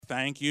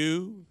thank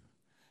you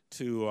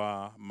to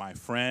my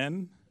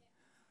friend.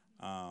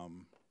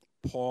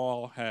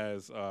 Paul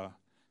has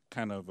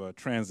kind of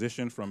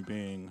transitioned from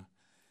being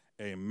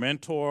a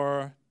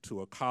mentor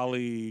to a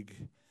colleague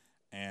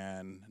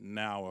and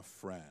now a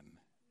friend.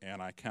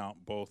 And I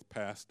count both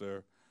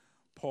Pastor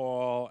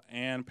Paul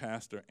and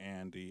Pastor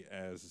Andy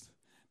as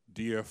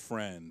dear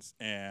friends.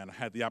 And I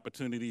had the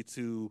opportunity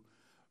to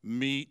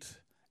meet,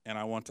 and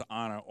I want to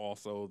honor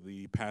also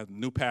the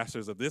new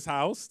pastors of this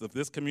house, of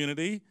this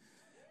community,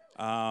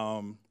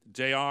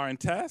 JR and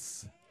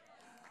Tess.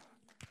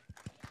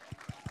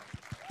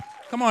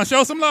 Come on,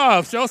 show some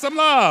love, show some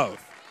love.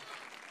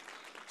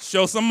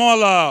 Show some more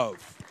love.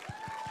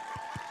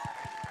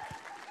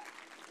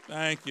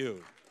 Thank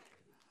you.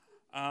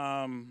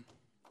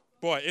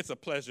 Boy, it's a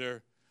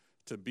pleasure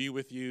to be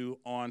with you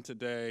on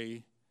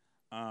today.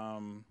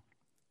 When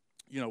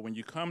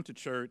you come to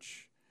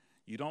church,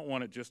 you don't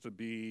want it just to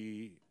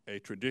be a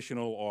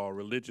traditional or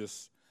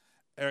religious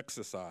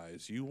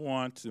exercise. You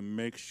want to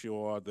make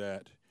sure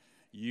that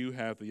you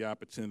have the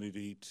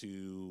opportunity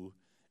to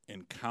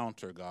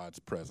encounter God's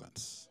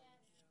presence.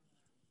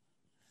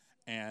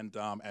 And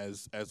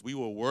as we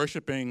were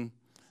worshiping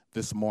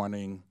this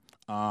morning,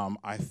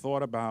 I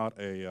thought about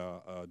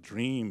a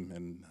dream,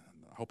 and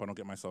I hope I don't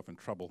get myself in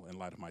trouble in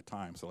light of my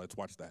time, so let's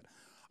watch that.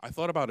 I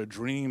thought about a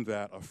dream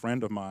that a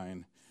friend of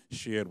mine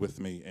shared with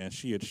me, and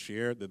she had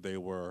shared that they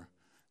were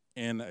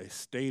in a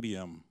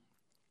stadium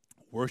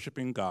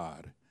worshiping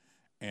God,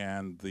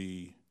 and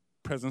the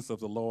presence of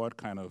the Lord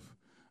kind of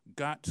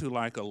got to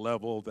like a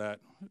level that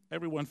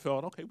everyone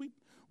felt, okay,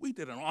 we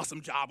did an awesome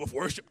job of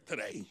worship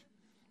today,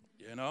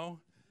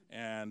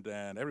 And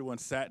everyone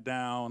sat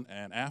down,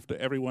 and after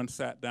everyone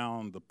sat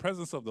down, the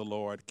presence of the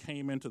Lord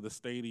came into the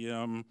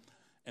stadium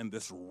in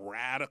this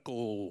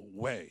radical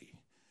way.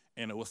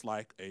 And it was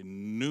like a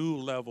new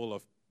level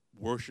of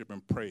worship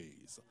and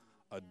praise,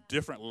 a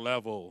different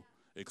level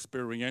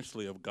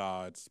experientially of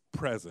God's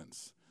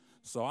presence.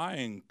 So I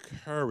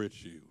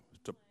encourage you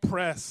to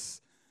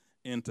press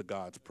into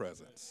God's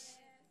presence.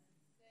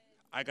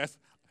 I guess,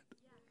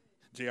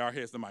 JR,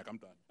 here's the mic, I'm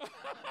done.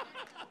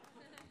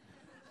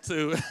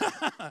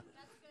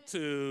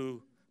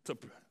 to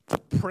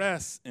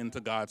press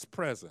into God's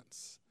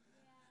presence.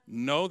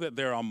 Know that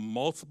there are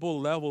multiple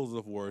levels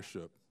of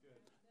worship.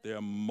 There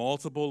are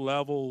multiple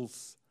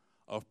levels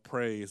of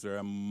praise. There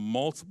are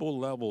multiple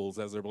levels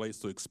as it relates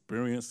to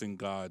experiencing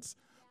God's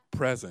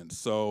presence.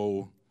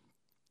 So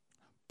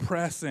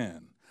press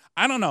in.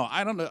 I don't know.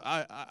 I'm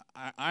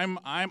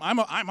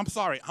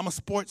sorry. I'm a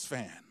sports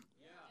fan.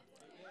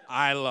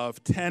 I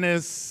love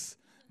tennis,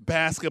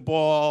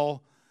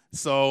 basketball.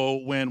 So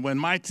when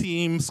my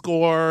team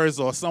scores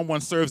or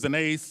someone serves an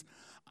ace,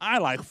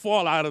 I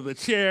fall out of the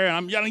chair and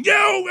I'm yelling,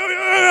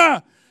 yo!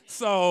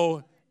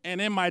 So,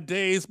 and in my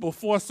days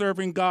before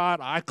serving God,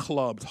 I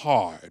clubbed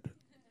hard.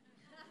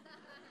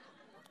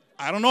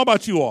 I don't know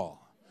about you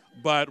all,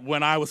 but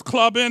when I was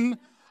clubbing,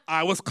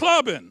 I was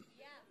clubbing.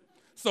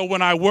 So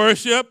when I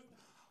worship.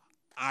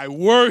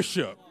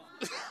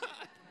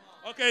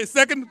 Okay,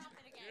 second.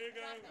 Here you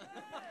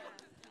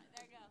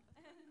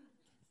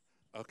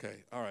go.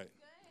 Okay, all right.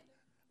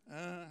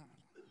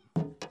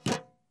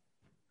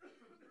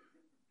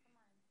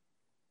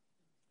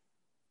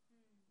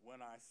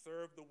 When I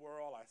serve the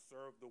world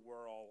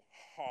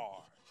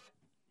hard.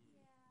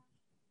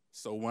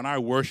 So when I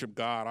worship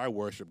God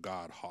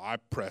hard. I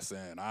press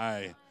in.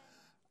 I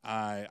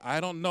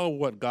don't know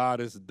what God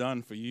has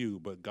done for you,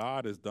 but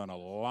God has done a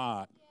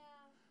lot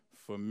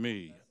for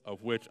me,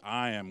 of which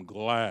I am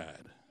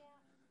glad.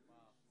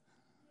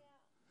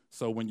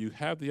 So when you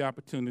have the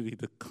opportunity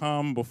to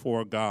come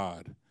before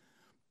God,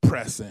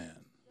 press in.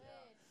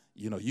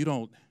 You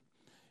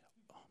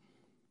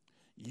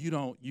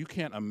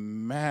can't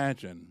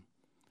imagine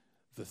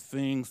the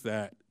things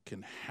that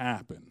can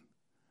happen.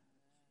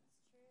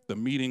 The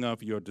meeting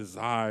of your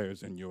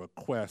desires and your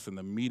requests and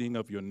the meeting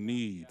of your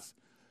needs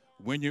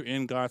when you're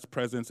in God's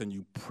presence and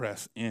you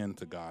press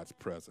into God's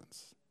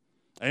presence.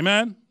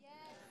 Amen?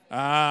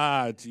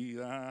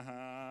 You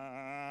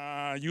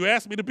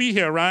asked me to be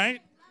here,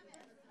 right?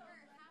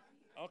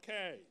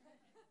 Okay.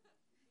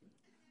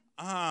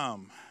 I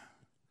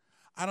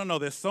don't know,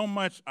 there's so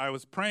much. I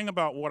was praying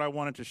about what I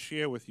wanted to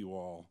share with you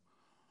all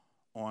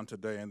on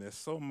today, and there's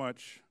so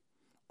much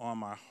on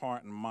my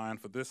heart and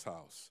mind for this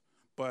house.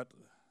 But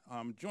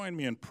join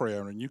me in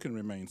prayer, and you can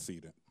remain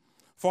seated.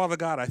 Father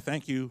God, I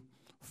thank you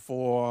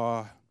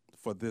for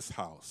this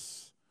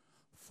house,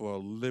 for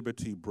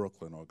Liberty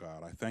Brooklyn, oh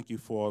God. I thank you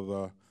for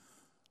the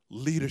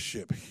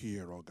leadership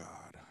here, oh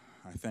God.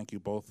 I thank you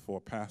both for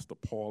Pastor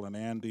Paul and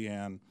Andy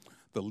and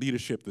the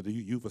leadership that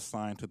you've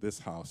assigned to this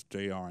house,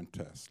 JR and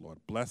Tess. Lord,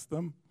 bless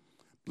them.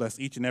 Bless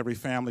each and every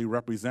family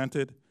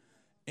represented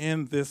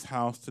in this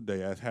house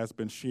today. As has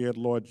been shared,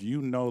 Lord,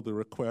 you know the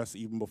requests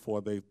even before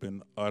they've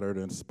been uttered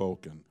and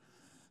spoken.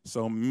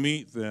 So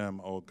meet them,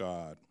 oh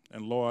God.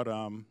 And Lord,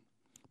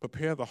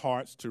 prepare the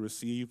hearts to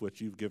receive what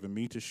you've given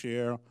me to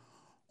share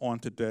on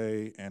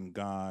today. And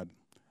God,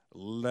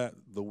 let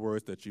the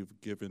words that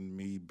you've given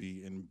me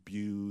be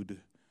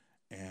imbued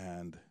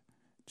and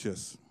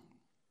just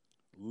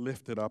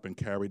lifted up and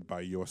carried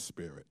by your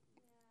Spirit.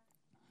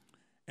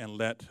 And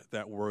let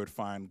that word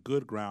find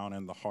good ground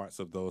in the hearts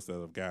of those that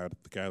have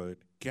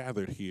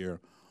gathered here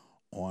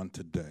on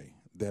today,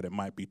 that it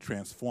might be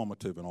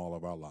transformative in all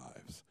of our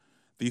lives.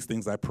 These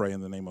things I pray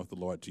in the name of the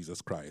Lord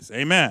Jesus Christ.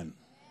 Amen.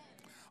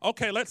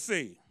 Okay, let's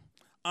see.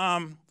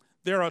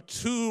 There are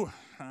two.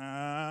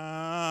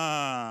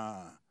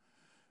 I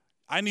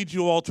need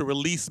you all to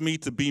release me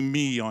to be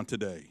me on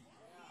today.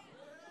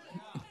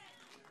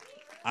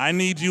 I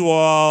need you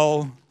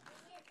all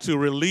to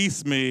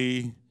release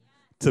me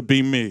to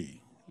be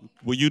me.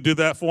 Will you do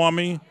that for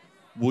me?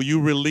 Will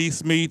you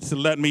release me to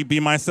let me be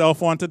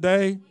myself on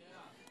today?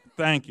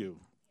 Thank you.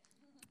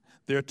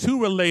 There are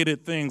two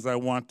related things I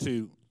want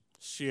to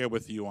share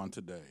with you on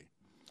today.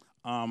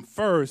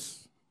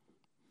 First,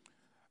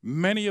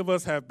 many of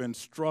us have been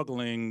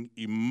struggling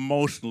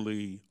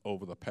emotionally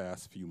over the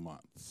past few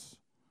months.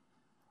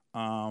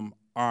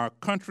 Our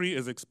country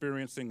is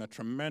experiencing a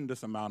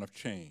tremendous amount of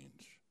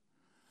change.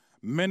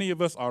 Many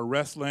of us are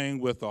wrestling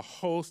with a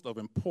host of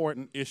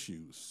important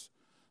issues,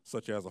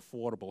 such as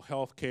affordable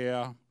health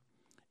care,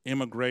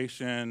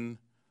 immigration,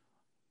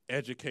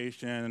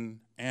 education,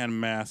 and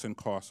mass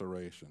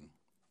incarceration.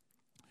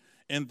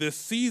 In this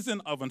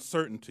season of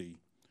uncertainty,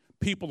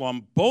 people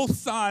on both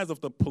sides of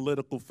the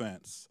political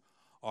fence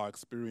are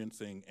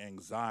experiencing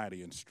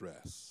anxiety and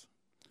stress.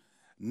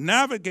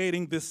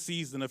 Navigating this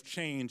season of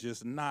change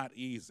is not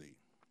easy.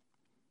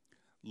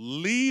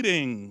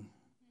 Leading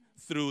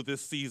through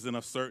this season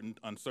of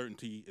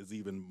uncertainty is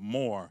even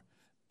more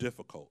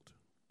difficult.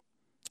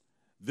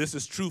 This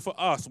is true for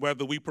us,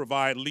 whether we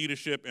provide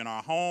leadership in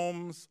our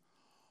homes,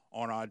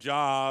 on our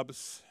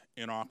jobs,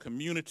 in our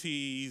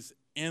communities,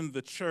 in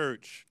the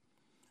church.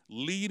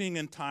 Leading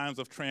in times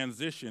of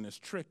transition is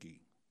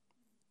tricky.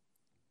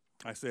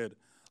 I said,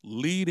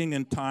 leading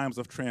in times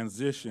of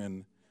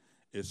transition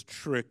is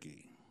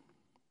tricky.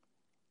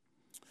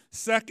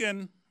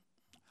 Second,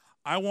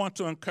 I want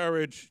to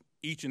encourage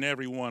each and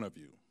every one of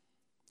you.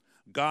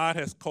 God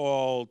has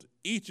called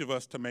each of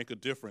us to make a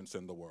difference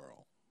in the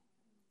world.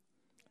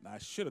 Now, I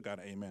should have got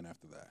an amen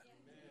after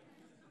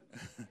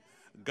that.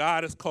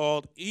 God has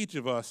called each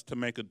of us to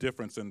make a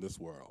difference in this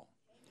world.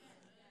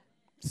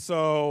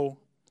 So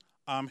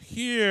I'm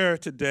here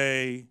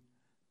today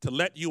to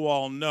let you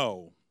all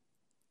know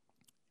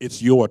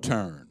it's your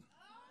turn.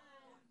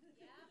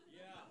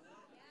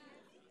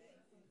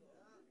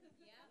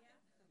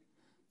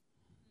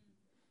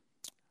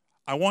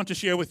 I want to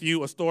share with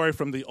you a story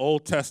from the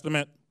Old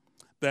Testament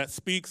that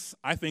speaks,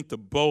 I think, to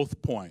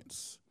both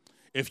points.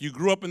 If you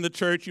grew up in the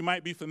church, you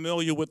might be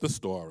familiar with the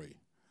story.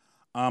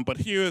 But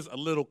here's a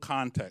little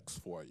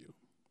context for you.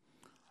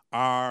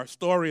 Our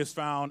story is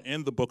found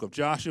in the book of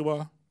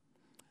Joshua.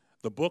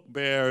 The book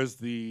bears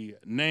the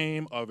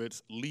name of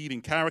its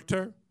leading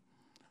character.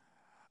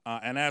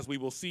 And as we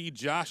will see,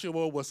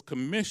 Joshua was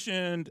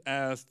commissioned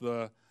as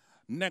the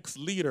next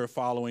leader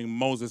following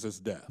Moses'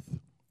 death.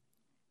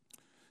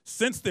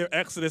 Since their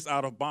exodus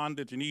out of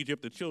bondage in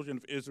Egypt, the children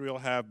of Israel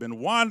have been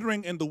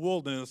wandering in the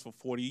wilderness for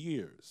 40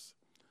 years.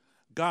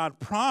 God's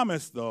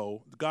promise,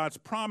 though,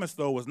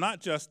 was not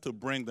just to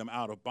bring them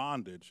out of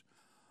bondage,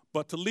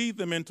 but to lead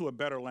them into a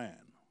better land.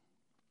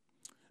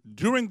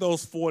 During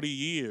those 40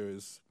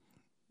 years,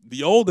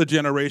 the older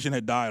generation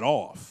had died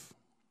off.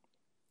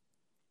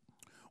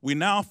 We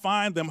now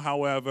find them,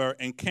 however,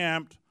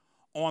 encamped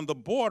on the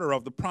border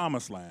of the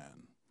promised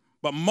land.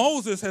 But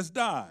Moses has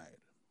died.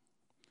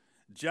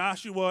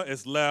 Joshua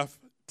is left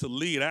to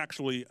lead,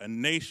 actually, a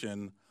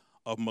nation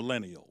of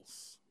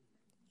millennials.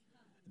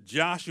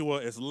 Joshua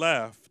is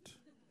left,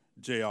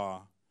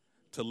 JR,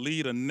 to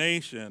lead a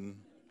nation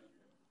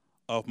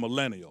of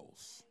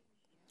millennials.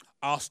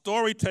 Our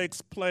story takes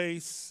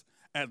place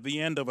at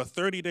the end of a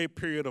 30-day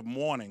period of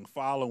mourning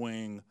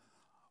following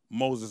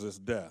Moses'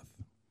 death.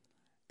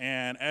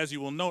 And as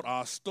you will note,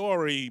 our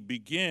story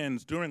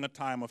begins during a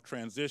time of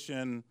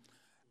transition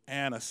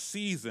and a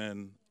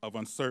season of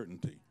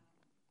uncertainty.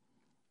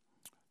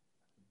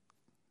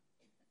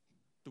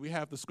 Do we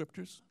have the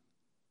scriptures?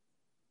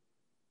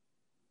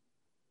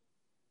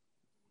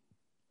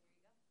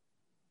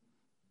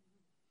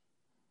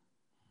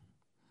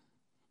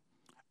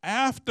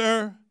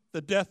 After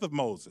the death of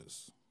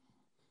Moses,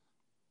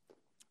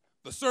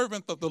 the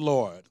servant of the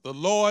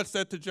Lord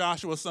said to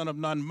Joshua, son of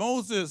Nun,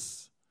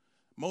 Moses'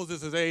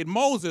 aide,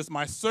 Moses,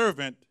 my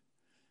servant,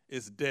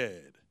 is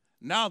dead.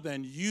 Now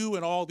then, you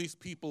and all these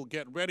people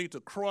get ready to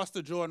cross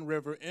the Jordan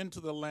River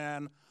into the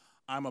land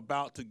I'm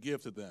about to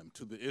give to them,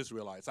 to the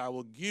Israelites. I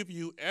will give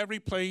you every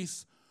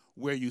place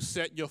where you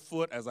set your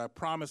foot, as I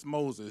promised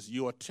Moses.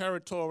 Your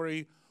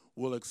territory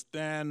will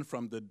extend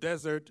from the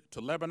desert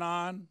to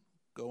Lebanon.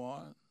 Go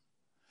on.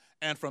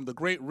 And from the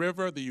great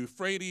river, the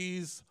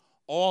Euphrates,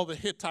 all the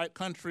Hittite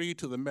country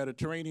to the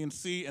Mediterranean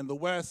Sea in the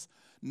west.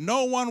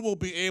 No one will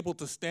be able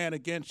to stand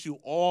against you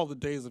all the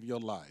days of your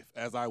life.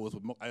 As I was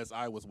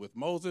with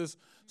Moses,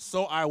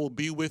 so I will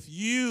be with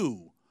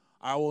you.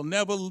 I will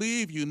never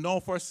leave you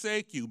nor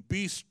forsake you.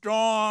 Be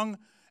strong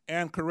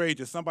and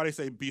courageous. Somebody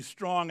say, be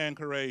strong and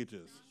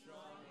courageous.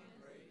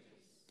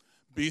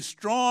 Be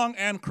strong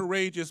and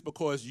courageous,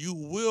 because you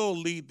will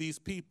lead these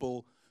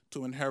people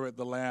to inherit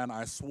the land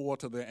I swore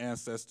to their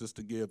ancestors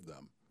to give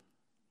them.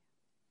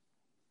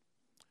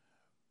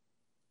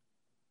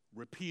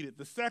 Repeat it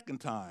the second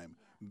time.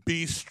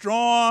 Be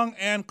strong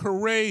and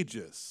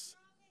courageous.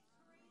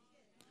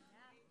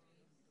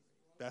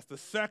 That's the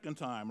second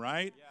time,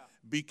 right? Yeah.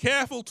 Be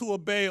careful to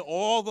obey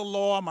all the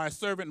law my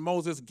servant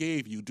Moses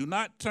gave you. Do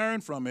not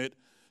turn from it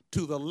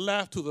to the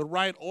left, to the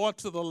right, or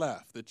to the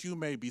left, that you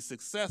may be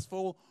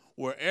successful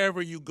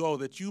wherever you go,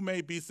 that you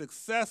may be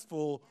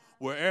successful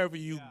wherever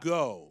you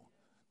go.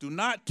 Do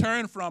not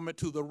turn from it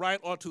to the right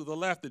or to the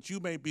left, that you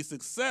may be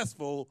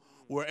successful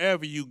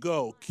wherever you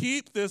go.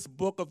 Keep this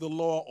book of the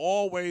law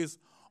always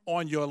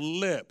on your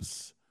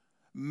lips.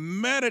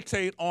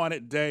 Meditate on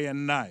it day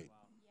and night.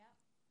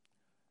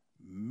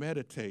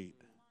 Meditate,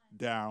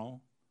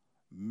 Darryl.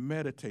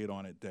 Meditate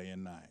on it day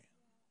and night,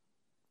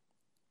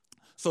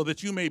 so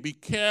that you may be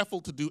careful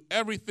to do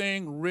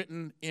everything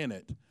written in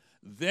it.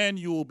 Then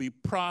you will be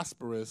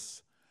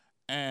prosperous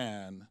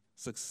and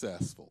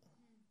successful.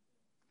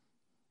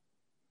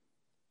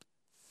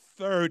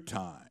 Third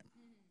time.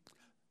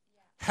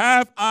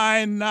 Have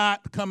I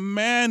not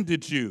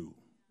commanded you?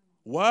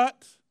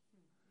 What?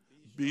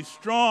 Be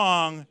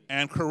strong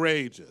and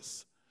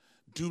courageous.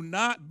 Do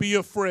not be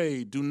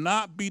afraid. Do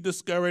not be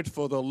discouraged,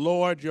 for the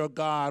Lord your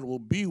God will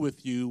be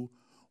with you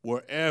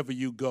wherever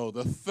you go.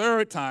 The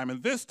third time,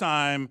 and this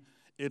time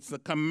it's a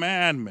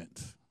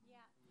commandment. Yeah.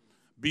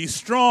 Be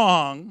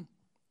strong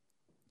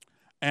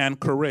and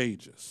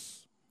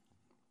courageous.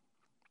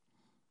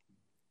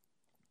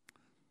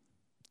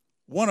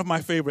 One of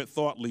my favorite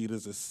thought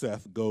leaders is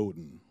Seth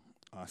Godin.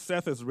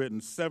 Seth has written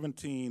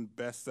 17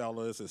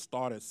 bestsellers, has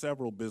started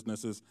several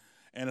businesses,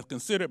 and is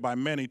considered by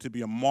many to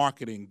be a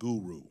marketing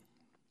guru.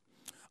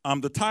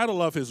 The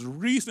title of his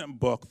recent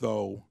book,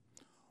 though,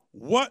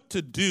 What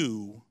to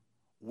Do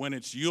When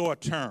It's Your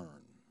Turn,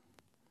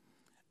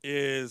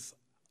 is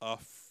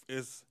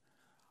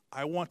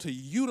I want to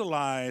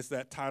utilize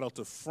that title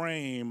to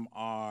frame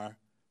our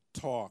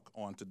talk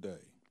on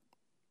today.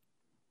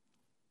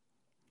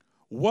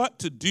 What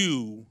to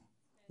do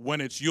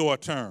when it's your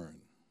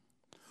turn.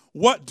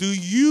 What do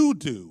you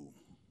do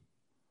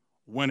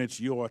when it's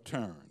your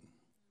turn?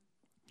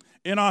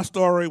 In our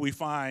story, we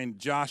find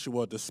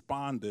Joshua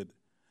despondent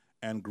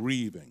and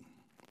grieving.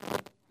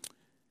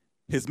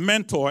 His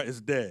mentor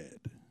is dead.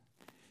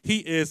 He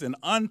is an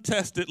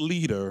untested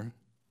leader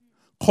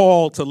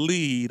called to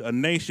lead a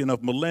nation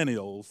of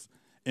millennials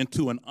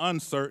into an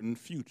uncertain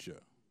future,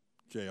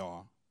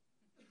 JR.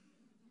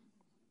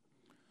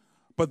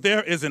 But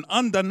there is an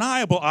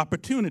undeniable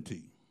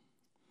opportunity.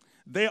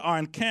 They are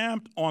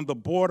encamped on the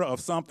border of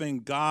something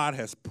God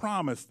has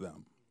promised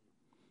them.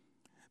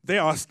 They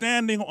are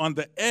standing on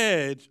the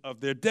edge of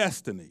their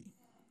destiny.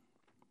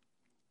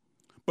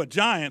 But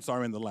giants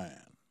are in the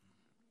land.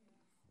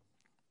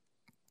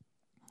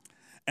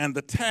 And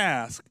the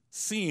task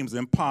seems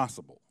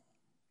impossible.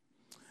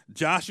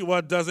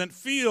 Joshua doesn't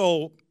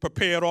feel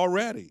prepared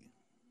already.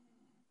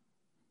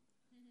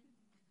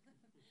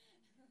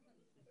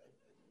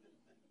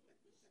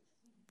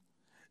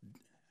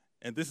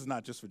 And this is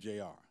not just for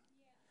JR.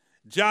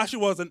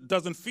 Joshua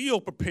doesn't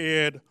feel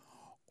prepared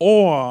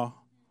or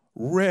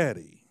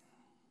ready.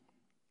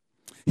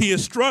 He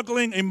is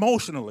struggling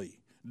emotionally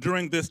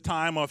during this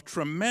time of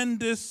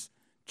tremendous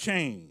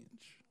change.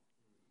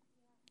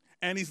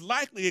 And he's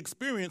likely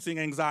experiencing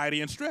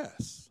anxiety and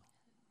stress.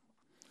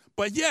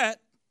 But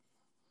yet,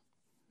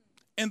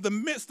 in the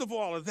midst of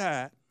all of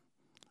that,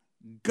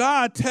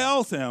 God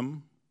tells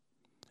him,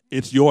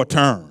 it's your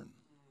turn.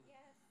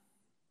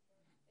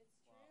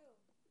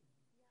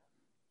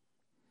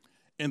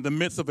 In the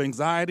midst of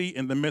anxiety,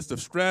 in the midst of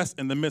stress,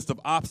 in the midst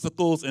of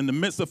obstacles, in the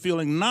midst of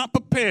feeling not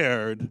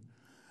prepared,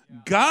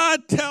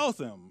 God tells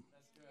him,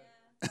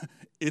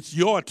 it's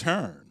your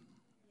turn.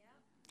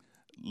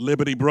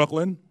 Liberty,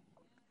 Brooklyn,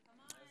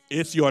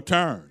 it's your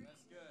turn.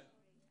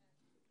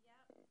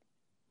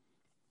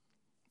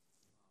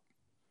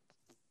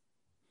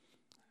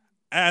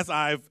 As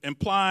I've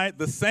implied,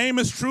 the same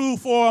is true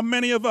for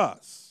many of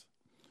us.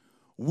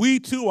 We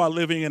too are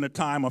living in a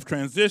time of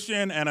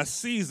transition and a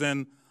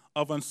season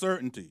of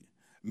uncertainty.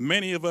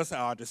 Many of us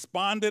are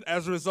despondent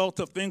as a result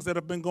of things that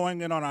have been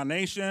going on our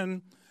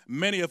nation.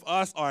 Many of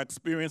us are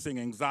experiencing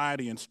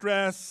anxiety and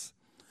stress.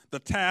 The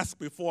task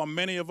before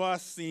many of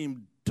us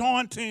seem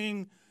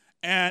daunting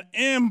and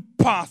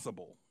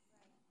impossible.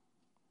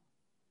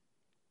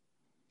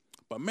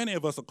 But many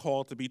of us are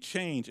called to be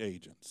change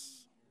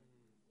agents.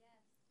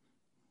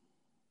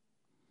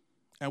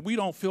 And we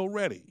don't feel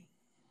ready.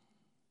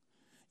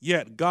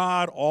 Yet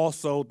God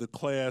also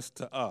declares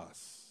to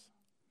us,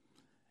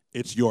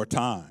 it's your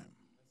time.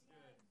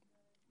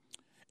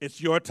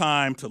 It's your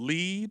time to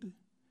lead.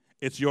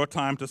 It's your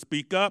time to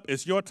speak up.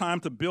 It's your time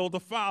to build a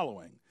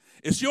following.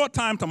 It's your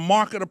time to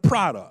market a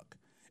product.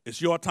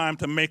 It's your time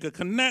to make a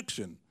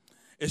connection.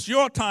 It's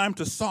your time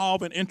to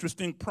solve an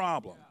interesting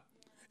problem.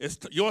 It's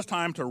your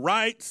time to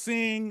write,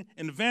 sing,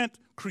 invent,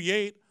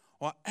 create,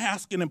 or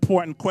ask an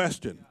important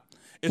question.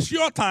 It's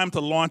your time to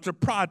launch a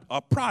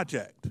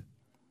project.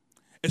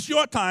 It's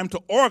your time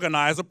to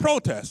organize a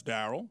protest,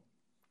 Daryl.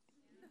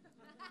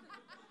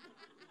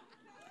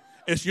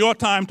 It's your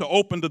time to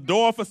open the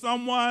door for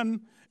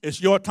someone.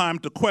 It's your time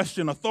to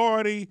question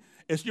authority.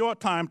 It's your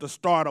time to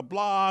start a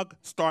blog,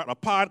 start a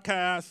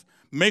podcast,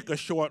 make a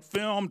short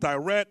film,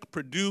 direct,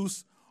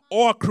 produce,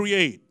 or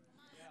create.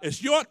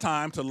 It's your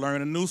time to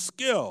learn a new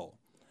skill.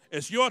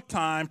 It's your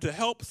time to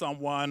help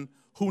someone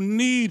who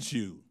needs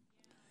you.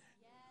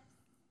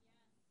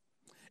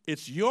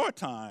 It's your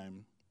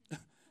time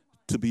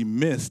to be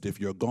missed if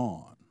you're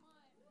gone.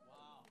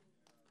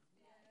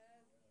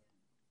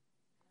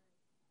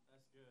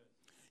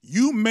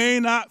 You may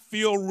not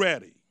feel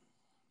ready.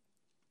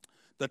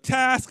 The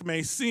task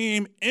may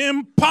seem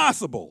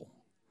impossible,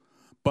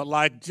 but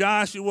like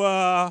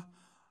Joshua,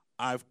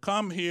 I've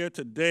come here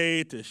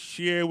today to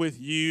share with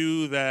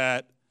you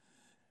that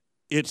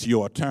it's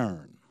your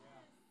turn.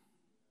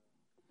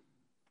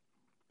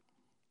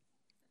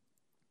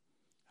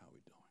 How are we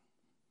doing?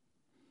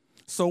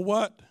 So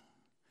what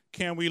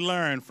can we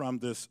learn from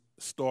this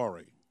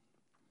story?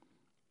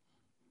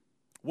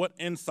 What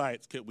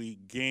insights could we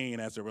gain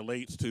as it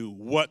relates to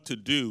what to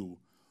do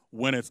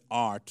when it's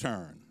our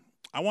turn?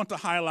 I want to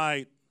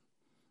highlight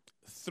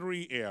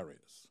 3 areas.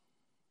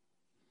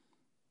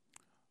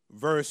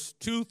 Verse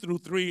 2 through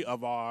 3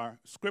 of our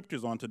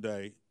scriptures on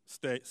today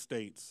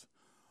states,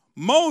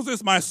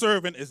 Moses, my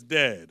servant, is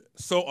dead.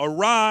 So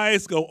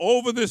arise, go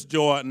over this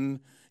Jordan,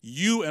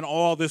 you and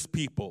all this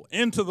people,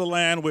 into the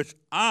land which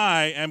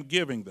I am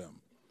giving them.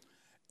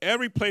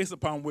 Every place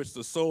upon which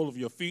the sole of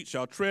your feet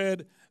shall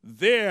tread,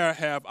 there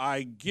have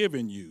I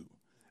given you,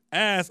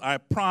 as I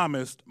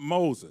promised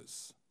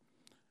Moses.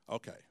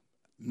 Okay,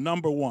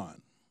 number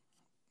 1.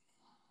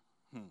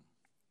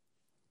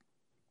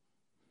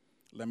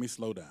 Let me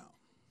slow down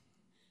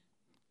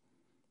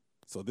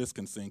so this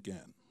can sink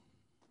in.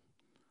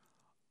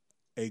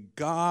 A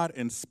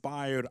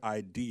God-inspired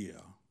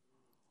idea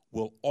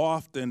will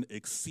often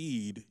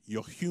exceed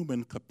your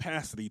human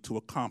capacity to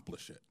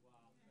accomplish it.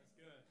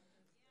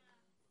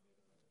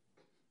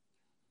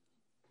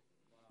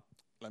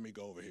 Let me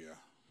go over here.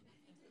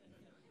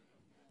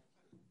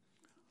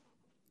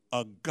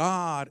 A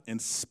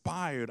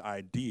God-inspired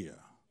idea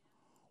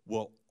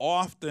will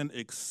often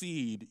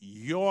exceed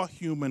your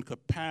human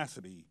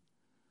capacity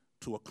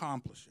to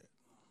accomplish it.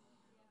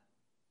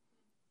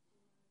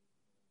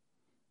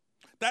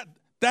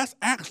 That's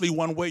actually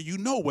one way you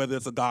know whether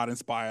it's a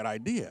God-inspired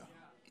idea.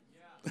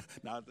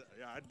 Now,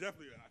 I felt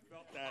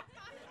that.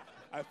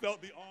 I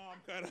felt the arm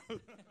kind of.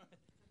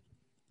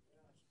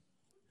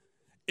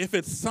 If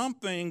it's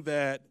something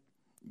that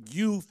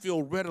you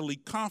feel readily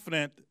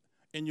confident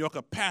in your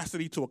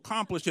capacity to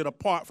accomplish it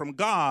apart from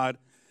God,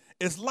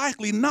 it's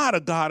likely not a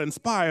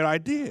God-inspired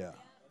idea.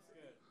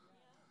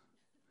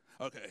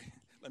 Okay,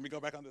 let me go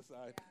back on this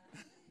side.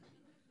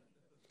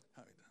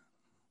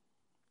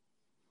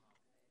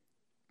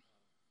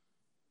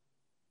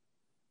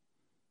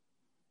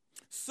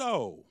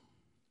 So,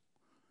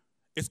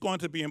 it's going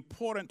to be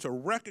important to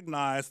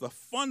recognize the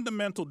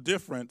fundamental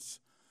difference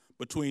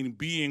between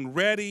being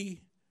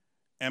ready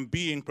and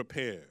being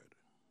prepared.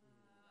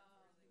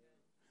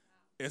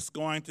 It's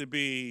going to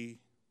be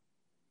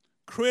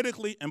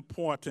critically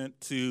important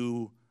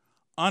to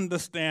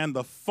understand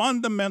the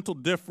fundamental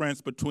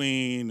difference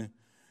between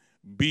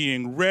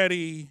being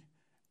ready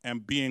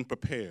and being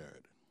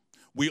prepared.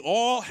 We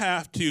all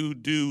have to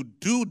do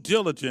due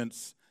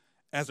diligence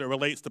as it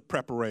relates to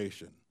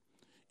preparation.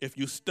 If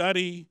you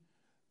study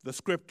the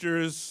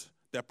scriptures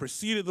that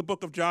preceded the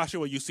book of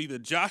Joshua, you see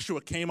that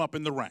Joshua came up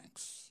in the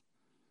ranks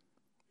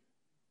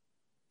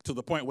to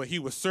the point where he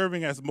was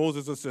serving as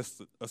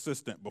Moses'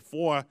 assistant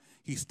before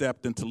he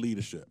stepped into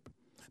leadership.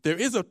 There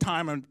is a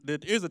time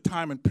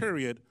and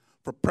period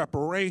for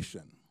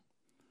preparation.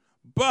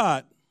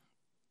 But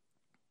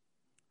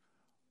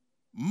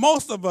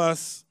most of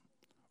us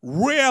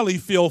rarely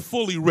feel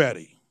fully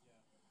ready.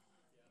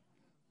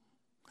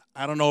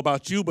 I don't know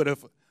about you, but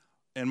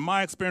in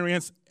my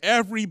experience,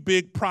 every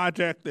big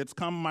project that's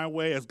come my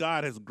way as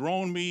God has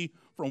grown me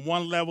from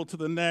one level to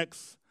the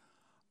next,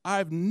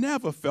 I've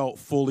never felt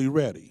fully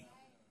ready,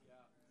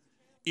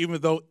 even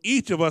though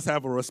each of us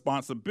have a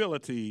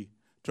responsibility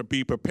to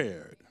be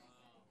prepared.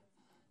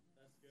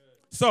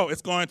 So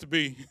it's going to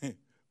be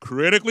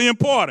critically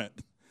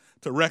important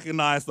to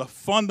recognize the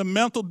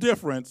fundamental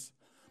difference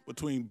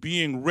between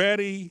being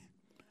ready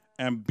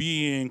and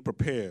being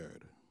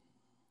prepared.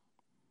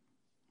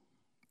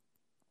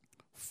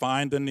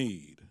 Find the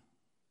need.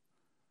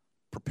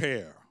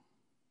 Prepare.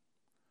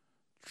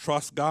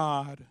 Trust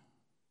God.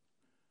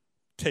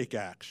 Take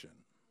action.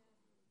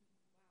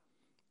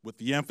 With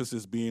the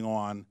emphasis being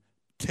on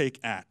take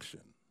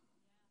action.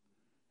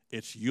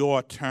 It's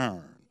your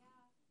turn.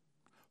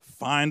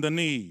 Find the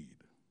need.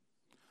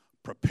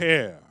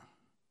 Prepare.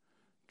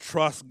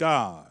 Trust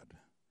God.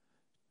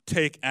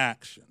 Take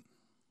action.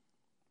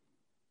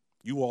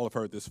 You all have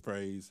heard this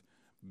phrase,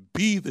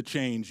 be the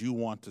change you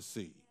want to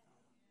see.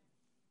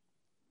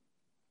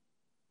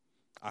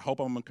 I hope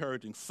I'm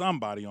encouraging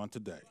somebody on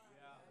today.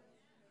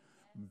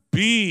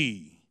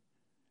 Be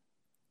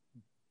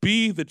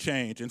the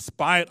change in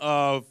spite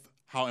of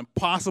how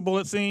impossible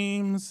it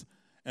seems,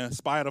 in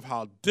spite of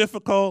how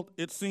difficult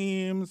it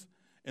seems,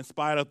 in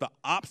spite of the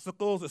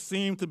obstacles that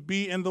seem to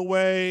be in the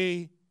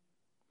way.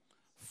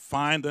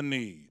 Find a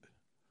need,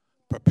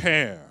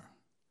 prepare,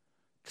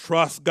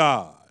 trust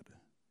God,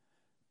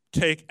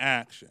 take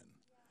action,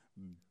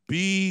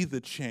 be the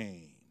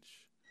change.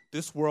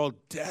 This world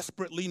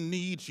desperately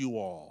needs you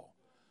all.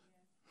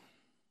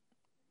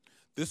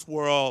 This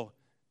world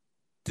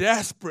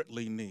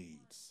desperately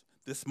needs.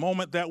 This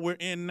moment that we're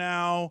in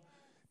now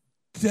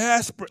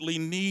desperately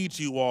needs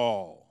you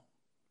all.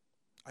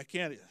 I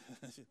can't,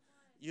 it's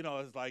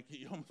like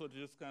you almost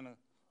just kind of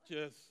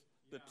the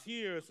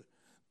tears.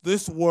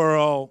 This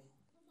world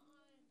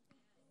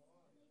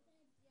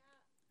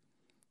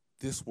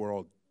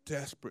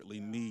desperately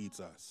needs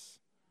us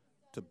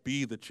to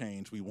be the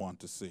change we want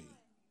to see.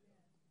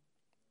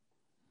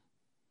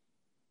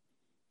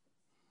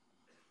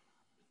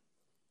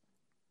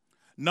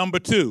 Number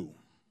 2,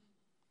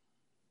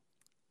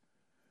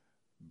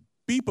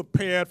 be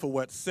prepared for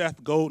what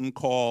Seth Godin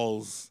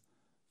calls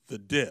the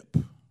dip.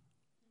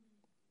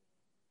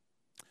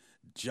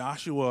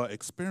 Joshua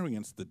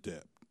experienced the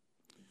dip.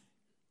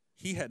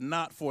 He had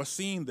not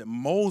foreseen that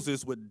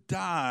Moses would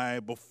die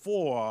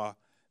before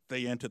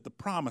they entered the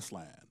promised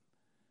land.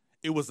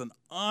 It was an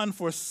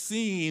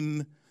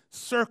unforeseen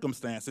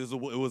circumstance. It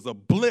was a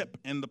blip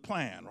in the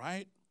plan,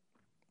 right?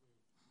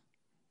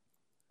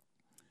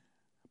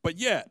 But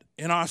yet,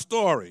 in our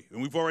story,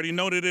 and we've already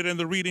noted it in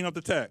the reading of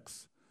the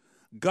text,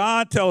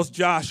 God tells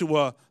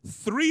Joshua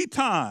 3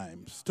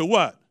 times to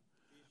what?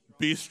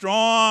 Be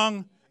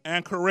strong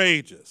and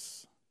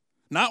courageous.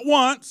 Not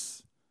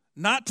once,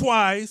 not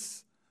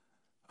twice.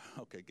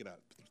 Okay, get out.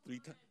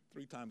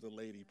 3 times a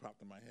lady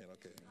popped in my head.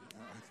 Okay.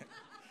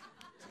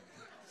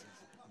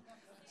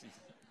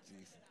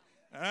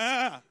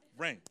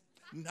 Brain.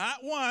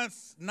 Not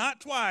once, not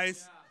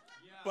twice,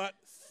 but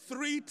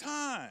 3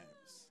 times.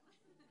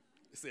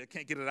 You see, I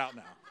can't get it out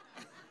now.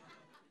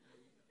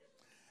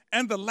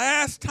 And the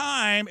last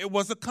time, it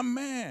was a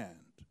command.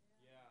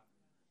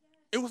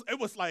 It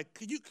was like,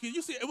 can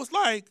you see? It was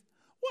like,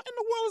 what in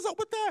the world is up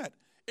with that?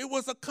 It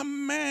was a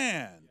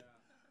command.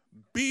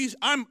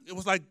 It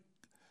was like,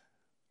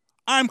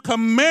 I'm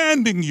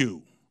commanding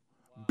you,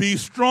 be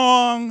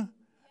strong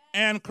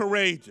and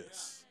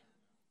courageous.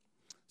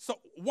 So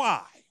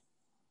why?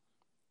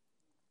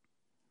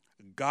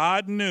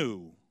 God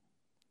knew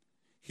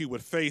he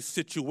would face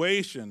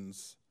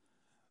situations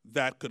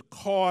that could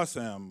cause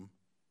him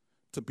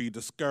to be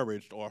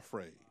discouraged or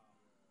afraid.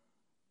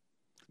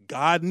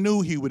 God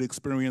knew he would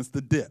experience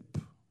the dip.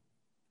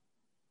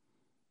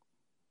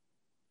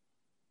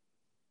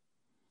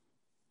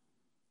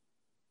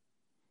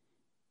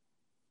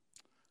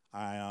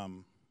 I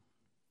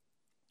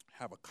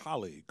have a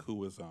colleague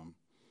who is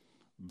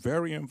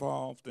very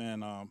involved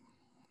in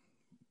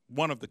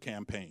one of the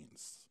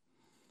campaigns.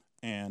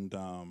 And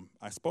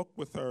I spoke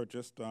with her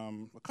just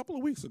a couple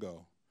of weeks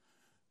ago.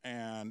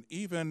 And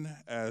even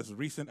as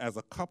recent as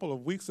a couple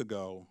of weeks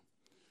ago,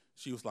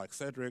 she was like,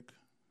 Cedric,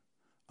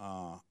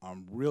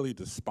 I'm really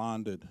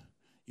despondent.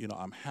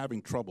 I'm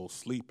having trouble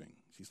sleeping.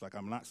 She's like,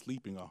 I'm not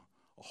sleeping a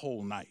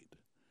whole night.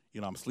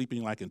 I'm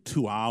sleeping like in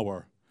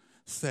 2-hour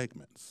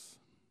segments.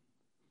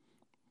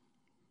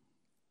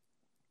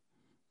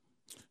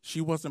 She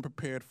wasn't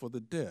prepared for the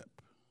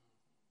dip.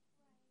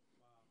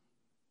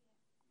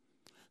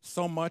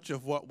 So much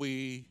of what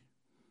we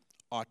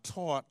are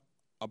taught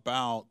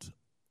about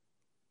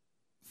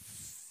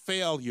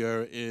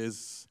failure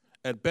is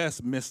at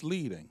best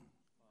misleading.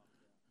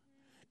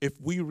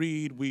 If we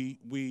read, we're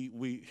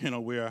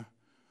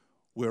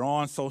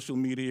on social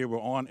media, we're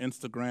on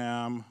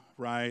Instagram,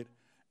 right?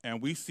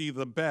 And we see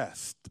the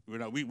best.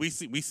 We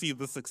see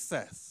the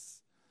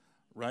success,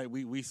 right?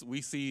 We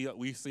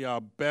see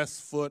our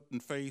best foot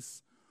and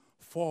face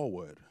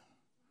forward.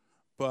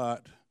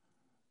 But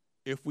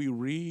if we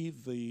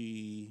read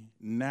the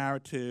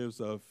narratives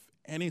of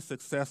any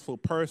successful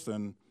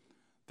person,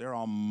 there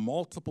are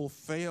multiple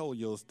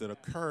failures that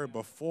occur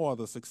before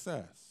the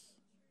success.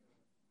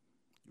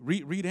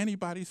 Read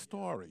anybody's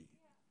story,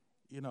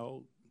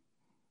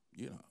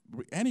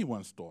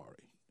 anyone's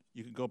story.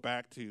 You can go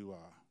back to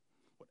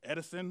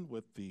Edison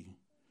with the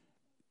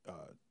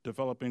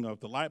developing of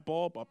the light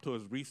bulb, up to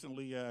as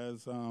recently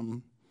as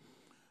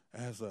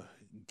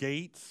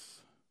Gates.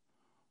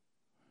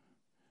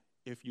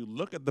 If you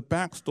look at the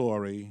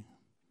backstory,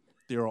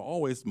 there are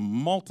always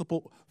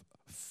multiple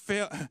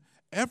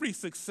every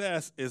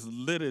success is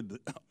littered.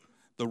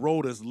 The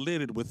road is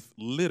littered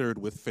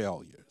with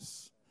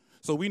failures.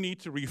 So we need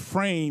to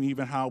reframe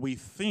even how we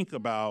think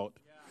about.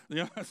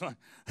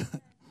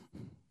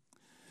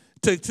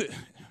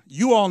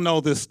 You all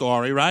know this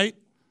story, right?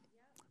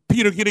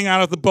 Peter getting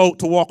out of the boat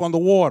to walk on the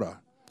water.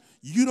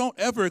 You don't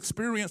ever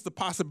experience the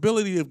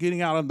possibility of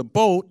getting out of the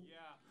boat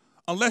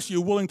unless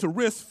you're willing to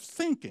risk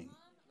sinking.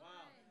 Wow,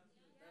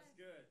 that's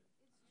good.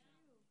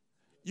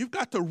 You've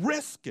got to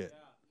risk it.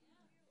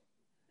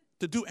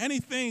 To do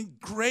anything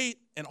great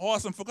and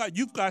awesome for God,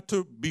 you've got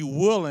to be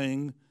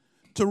willing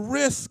to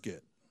risk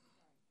it.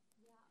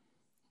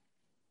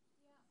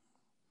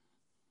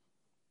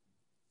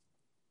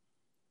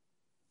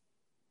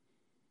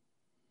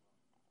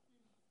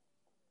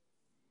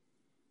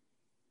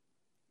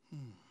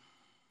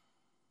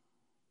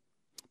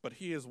 But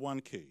here's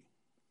one key.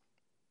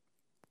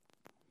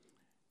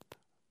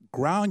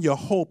 Ground your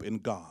hope in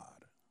God.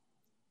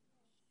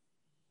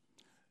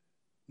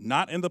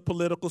 Not in the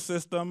political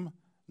system,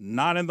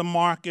 not in the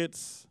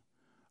markets.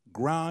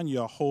 Ground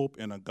your hope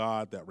in a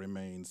God that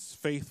remains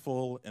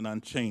faithful and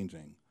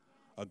unchanging.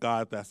 A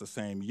God that's the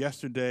same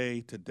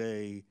yesterday,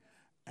 today,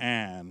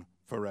 and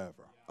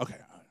forever. Okay,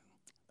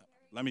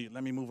 let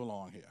me move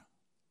along here.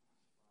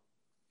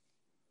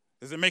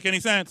 Does it make any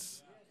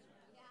sense?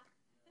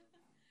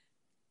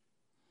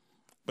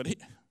 But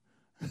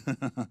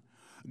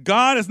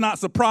God is not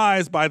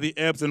surprised by the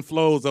ebbs and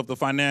flows of the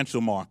financial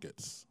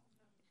markets.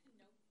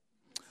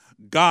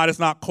 God is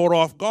not caught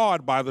off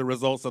guard by the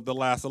results of the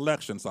last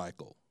election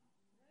cycle.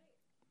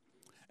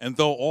 And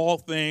though all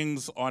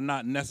things are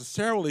not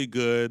necessarily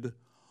good,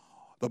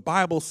 the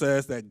Bible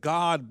says that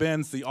God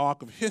bends the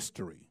arc of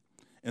history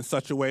in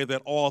such a way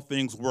that all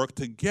things work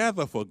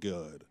together for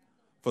good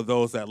for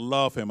those that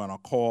love him and are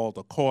called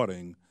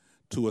according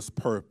to his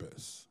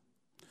purpose.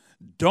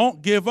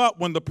 Don't give up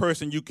when the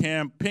person you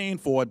campaigned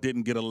for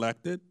didn't get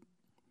elected,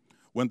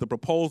 when the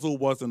proposal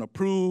wasn't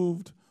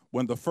approved,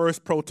 when the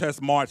first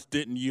protest march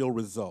didn't yield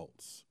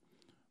results.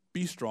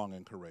 Be strong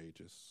and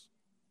courageous.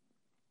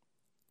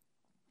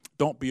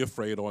 Don't be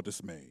afraid or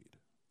dismayed.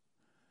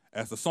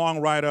 As the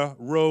songwriter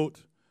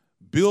wrote,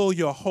 build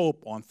your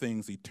hope on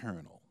things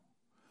eternal.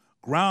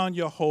 Ground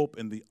your hope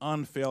in the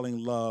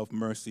unfailing love,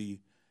 mercy,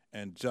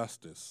 and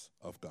justice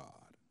of God.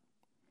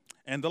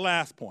 And the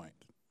last point,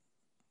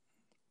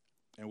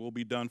 and we'll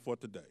be done for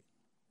today.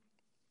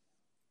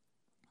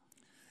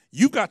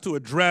 You've got to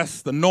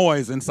address the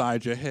noise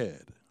inside your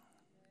head.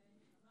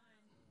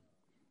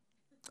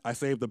 I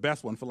saved the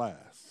best one for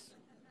last.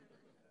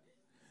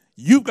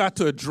 You've got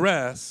to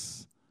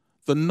address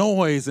the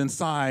noise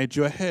inside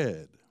your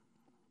head.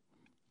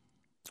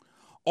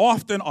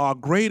 Often our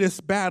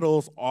greatest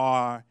battles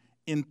are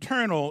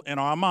internal in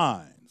our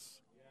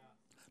minds.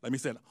 Let me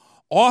say it.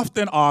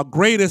 Often our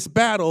greatest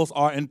battles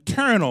are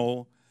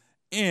internal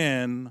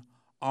in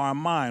our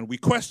mind. We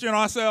question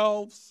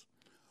ourselves.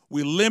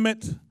 We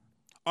limit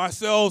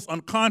ourselves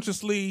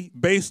unconsciously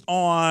based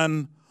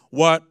on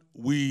what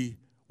we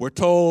were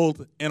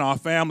told in our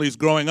families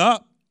growing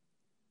up.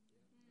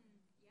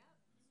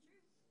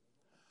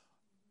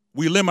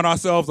 We limit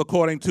ourselves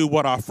according to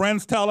what our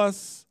friends tell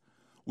us.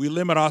 We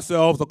limit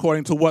ourselves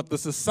according to what the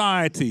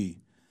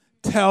society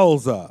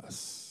tells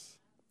us.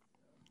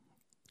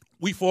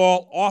 We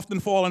often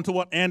fall into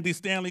what Andy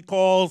Stanley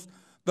calls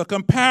the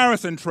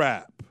comparison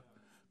trap,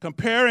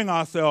 comparing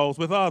ourselves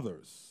with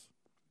others.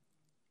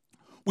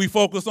 We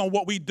focus on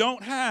what we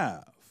don't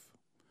have.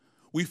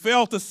 We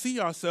fail to see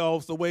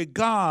ourselves the way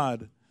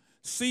God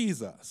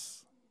sees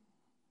us.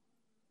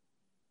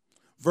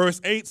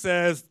 Verse 8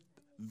 says,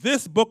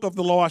 this book of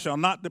the law shall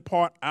not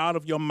depart out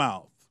of your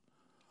mouth,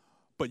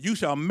 but you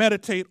shall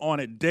meditate on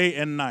it day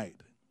and night.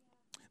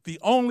 The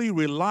only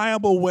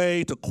reliable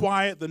way to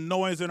quiet the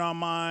noise in our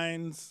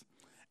minds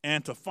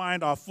and to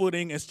find our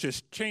footing is to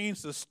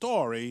change the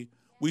story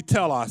we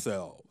tell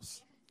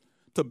ourselves,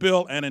 to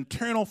build an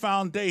internal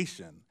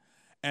foundation,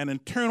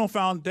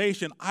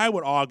 I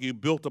would argue,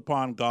 built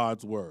upon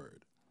God's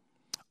word.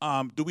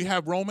 Do we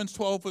have Romans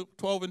 12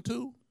 and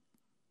 2?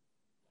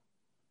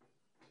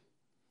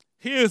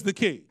 Here's the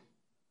key.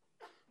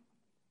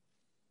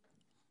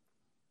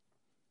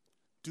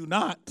 Do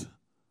not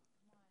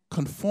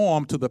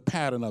conform to the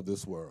pattern of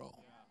this world,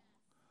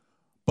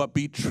 but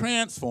be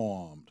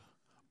transformed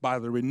by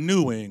the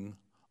renewing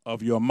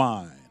of your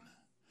mind.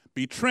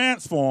 Be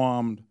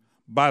transformed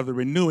by the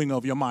renewing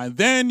of your mind.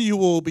 Then you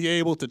will be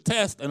able to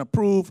test and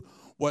approve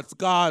what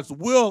God's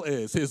will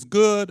is, his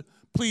good,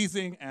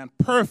 pleasing, and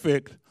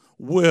perfect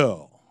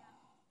will.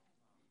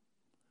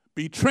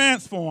 Be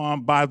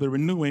transformed by the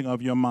renewing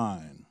of your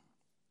mind.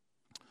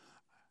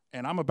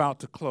 And I'm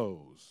about to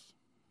close.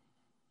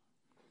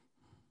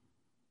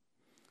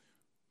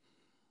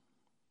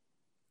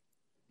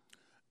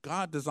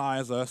 God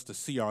desires us to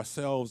see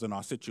ourselves and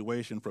our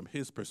situation from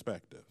his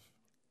perspective.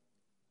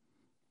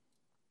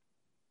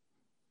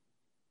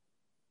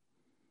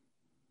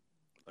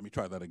 Let me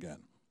try that again.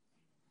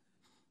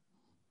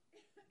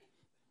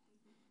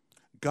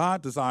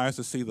 God desires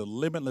to see the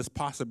limitless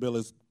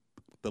possibilities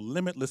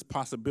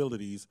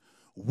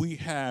we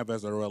have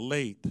as a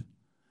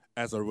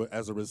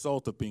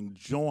result of being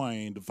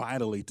joined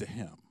vitally to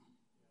him.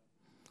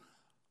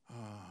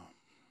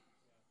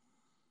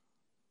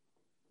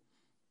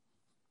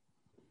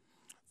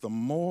 The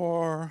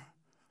more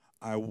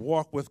I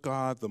walk with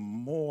God, the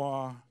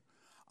more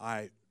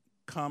I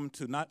come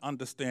to not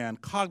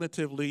understand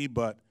cognitively,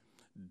 but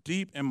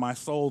deep in my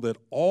soul that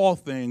all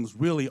things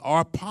really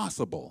are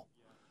possible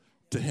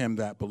to him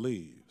that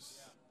believes.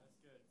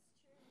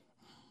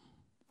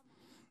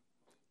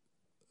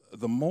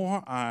 The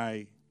more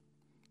I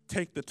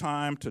take the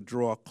time to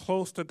draw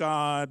close to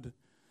God,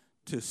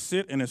 to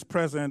sit in his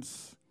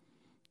presence,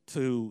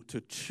 to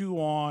chew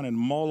on and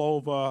mull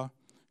over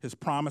his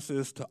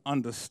promises, to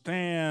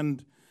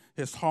understand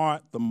his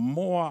heart, the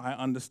more I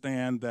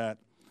understand that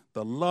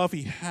the love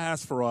he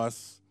has for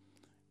us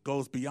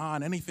goes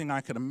beyond anything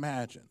I could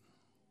imagine.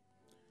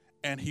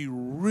 And he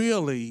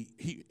really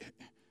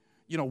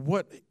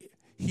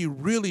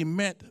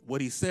meant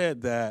what he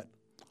said, that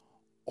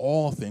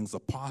all things are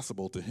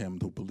possible to him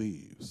who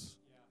believes.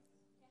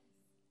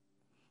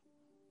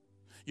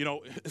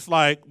 It's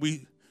like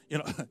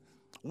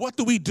what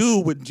do we do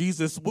with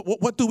Jesus?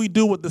 What do we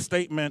do with the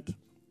statement,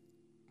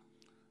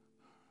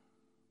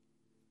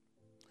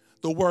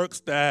 the works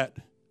that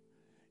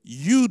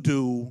you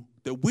do,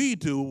 that we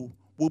do,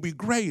 will be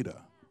greater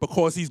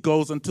because he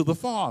goes unto the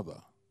Father?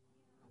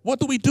 What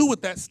do we do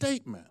with that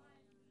statement?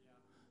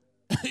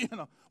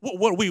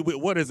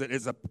 What is it?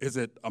 Is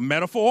it a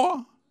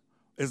metaphor?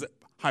 Is it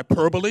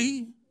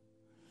hyperbole?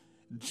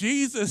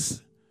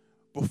 Jesus,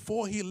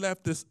 before he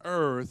left this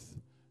earth,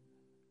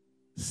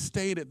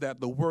 stated that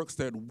the works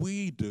that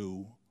we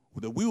do,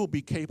 that we will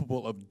be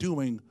capable of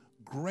doing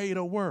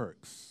greater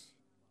works.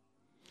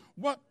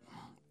 What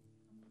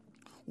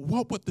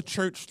would the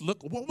church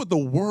look? What would the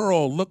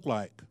world look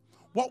like?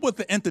 What would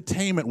the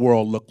entertainment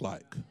world look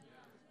like?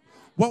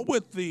 What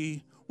would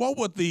the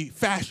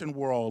fashion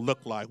world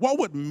look like? What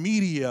would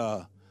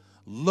media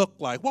look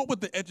like? What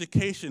would the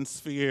education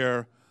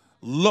sphere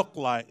look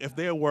like if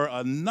there were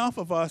enough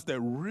of us that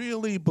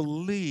really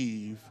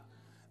believe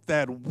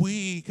that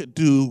we could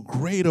do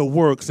greater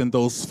works in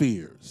those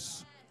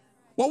spheres?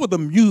 What would the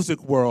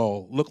music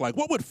world look like?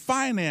 What would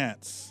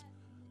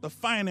the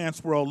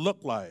finance world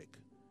look like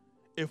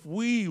if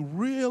we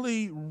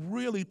really,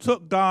 really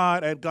took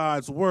God at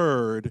God's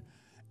word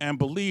and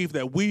believed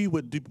that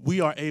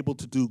we are able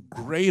to do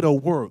greater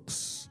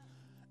works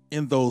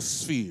in those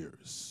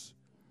spheres?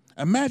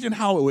 Imagine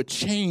how it would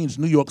change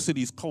New York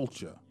City's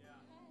culture.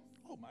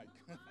 Oh my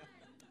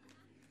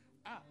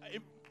God.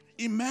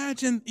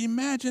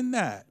 Imagine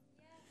that.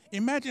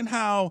 Imagine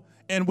how,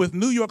 and with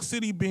New York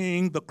City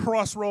being the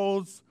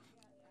crossroads,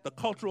 the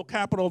cultural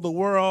capital of the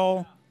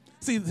world,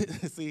 see,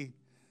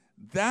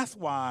 that's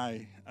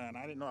why, and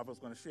I didn't know if I was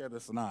going to share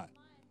this or not,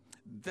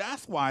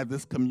 that's why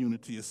this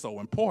community is so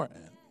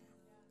important.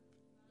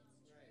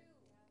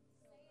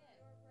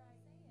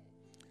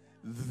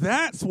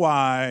 That's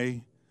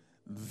why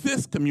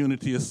this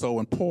community is so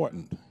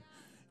important.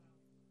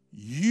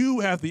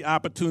 You have the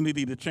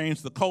opportunity to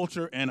change the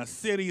culture in a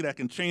city that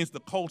can change the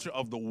culture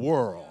of the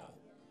world.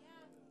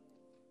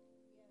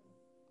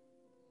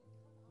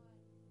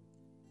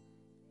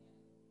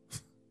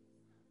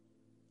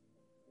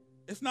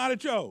 It's not a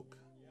joke.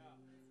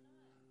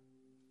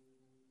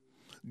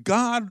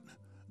 God,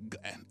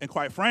 and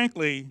quite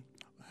frankly,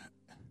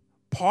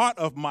 part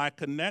of my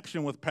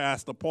connection with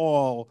Pastor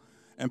Paul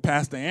and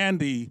Pastor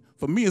Andy,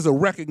 for me, is a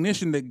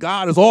recognition that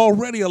God is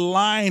already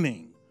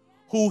aligning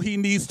who he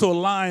needs to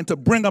align to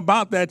bring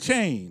about that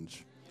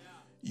change.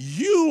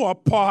 You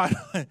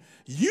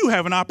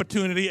have an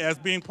opportunity as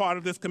being part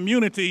of this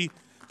community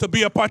to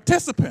be a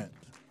participant.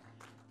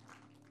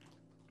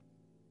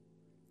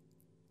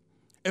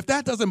 If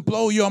that doesn't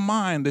blow your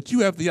mind, that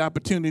you have the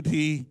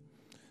opportunity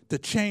to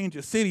change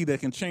a city that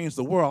can change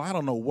the world, I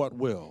don't know what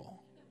will.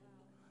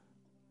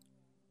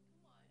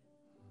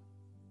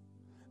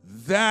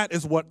 That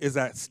is what is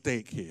at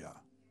stake here.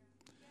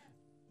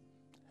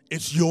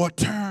 It's your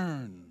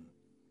turn.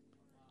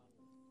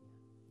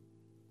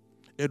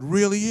 It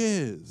really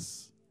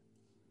is.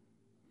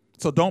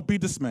 So don't be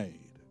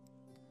dismayed.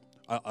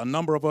 A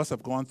number of us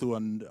have gone through a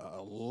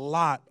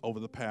lot over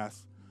the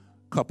past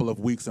couple of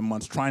weeks and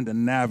months trying to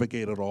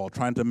navigate it all,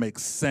 trying to make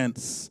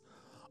sense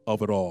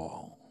of it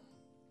all.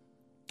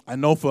 I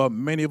know for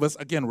many of us,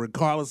 again,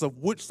 regardless of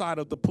which side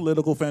of the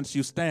political fence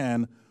you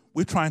stand,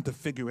 we're trying to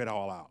figure it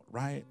all out,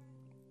 right?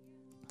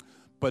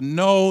 But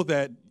know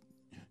that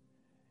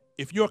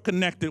if you're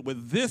connected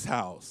with this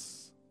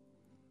house,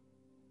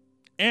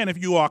 and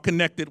if you are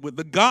connected with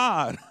the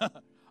God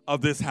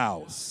of this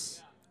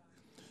house,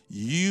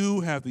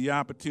 you have the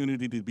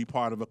opportunity to be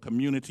part of a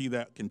community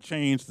that can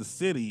change the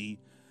city,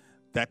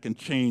 that can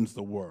change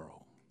the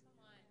world.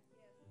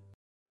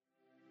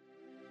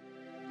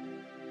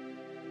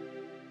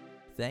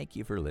 Thank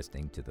you for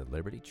listening to the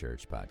Liberty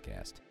Church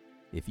podcast.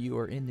 If you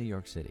are in New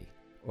York City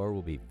or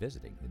will be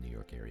visiting the New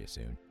York area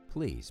soon,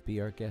 please be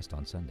our guest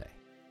on Sunday.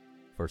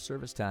 For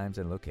service times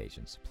and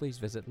locations, please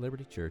visit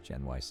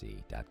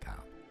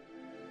libertychurchnyc.com.